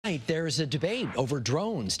There's a debate over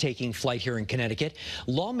drones taking flight here in Connecticut.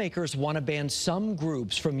 Lawmakers want to ban some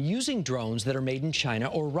groups from using drones that are made in China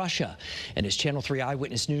or Russia. And as Channel 3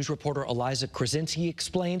 Eyewitness News reporter Eliza Krasinski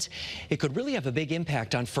explains, it could really have a big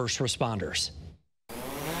impact on first responders.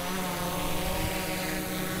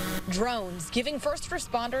 Drones giving first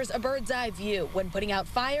responders a bird's eye view when putting out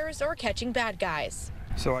fires or catching bad guys.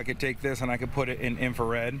 So I could take this and I could put it in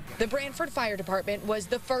infrared. The Branford Fire Department was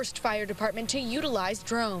the first fire department to utilize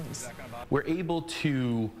drones. We're able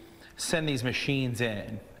to send these machines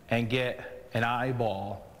in and get an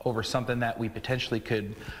eyeball over something that we potentially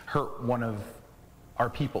could hurt one of our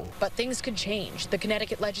people. But things could change. The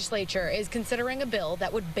Connecticut legislature is considering a bill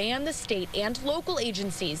that would ban the state and local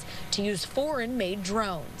agencies to use foreign-made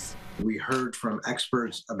drones. We heard from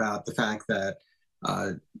experts about the fact that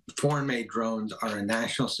foreign-made drones are a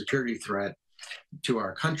national security threat to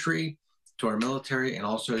our country, to our military, and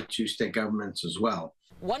also to state governments as well.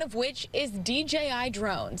 One of which is DJI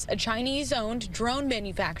Drones, a Chinese-owned drone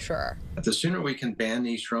manufacturer. The sooner we can ban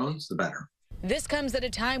these drones, the better. This comes at a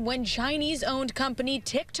time when Chinese-owned company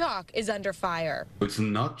TikTok is under fire. It's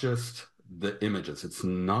not just the images, it's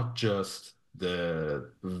not just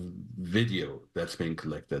the video that's being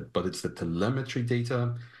collected, but it's the telemetry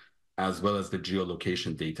data as well as the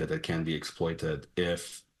geolocation data that can be exploited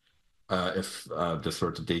if this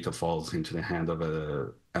sort of data falls into the hand of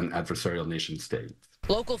an adversarial nation state.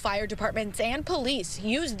 Local fire departments and police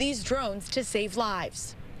use these drones to save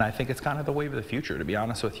lives. I think it's kind of the wave of the future, to be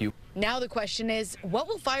honest with you. Now the question is, what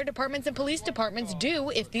will fire departments and police departments do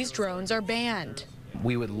if these drones are banned?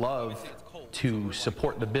 We would love to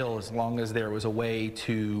support the bill as long as there was a way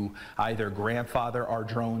to either grandfather our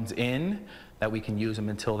drones in, that we can use them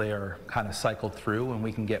until they are kind of cycled through and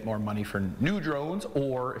we can get more money for new drones,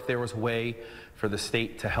 or if there was a way for the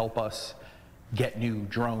state to help us get new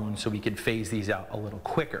drones so we could phase these out a little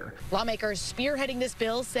quicker. Lawmakers spearheading this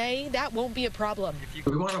bill say that won't be a problem.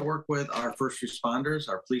 We want to work with our first responders,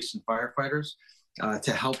 our police and firefighters,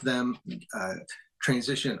 to help them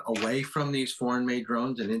transition away from these foreign-made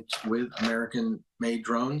drones and with American-made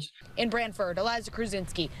drones. In Branford, Eliza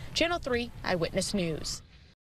Krasinski, Channel 3 Eyewitness News.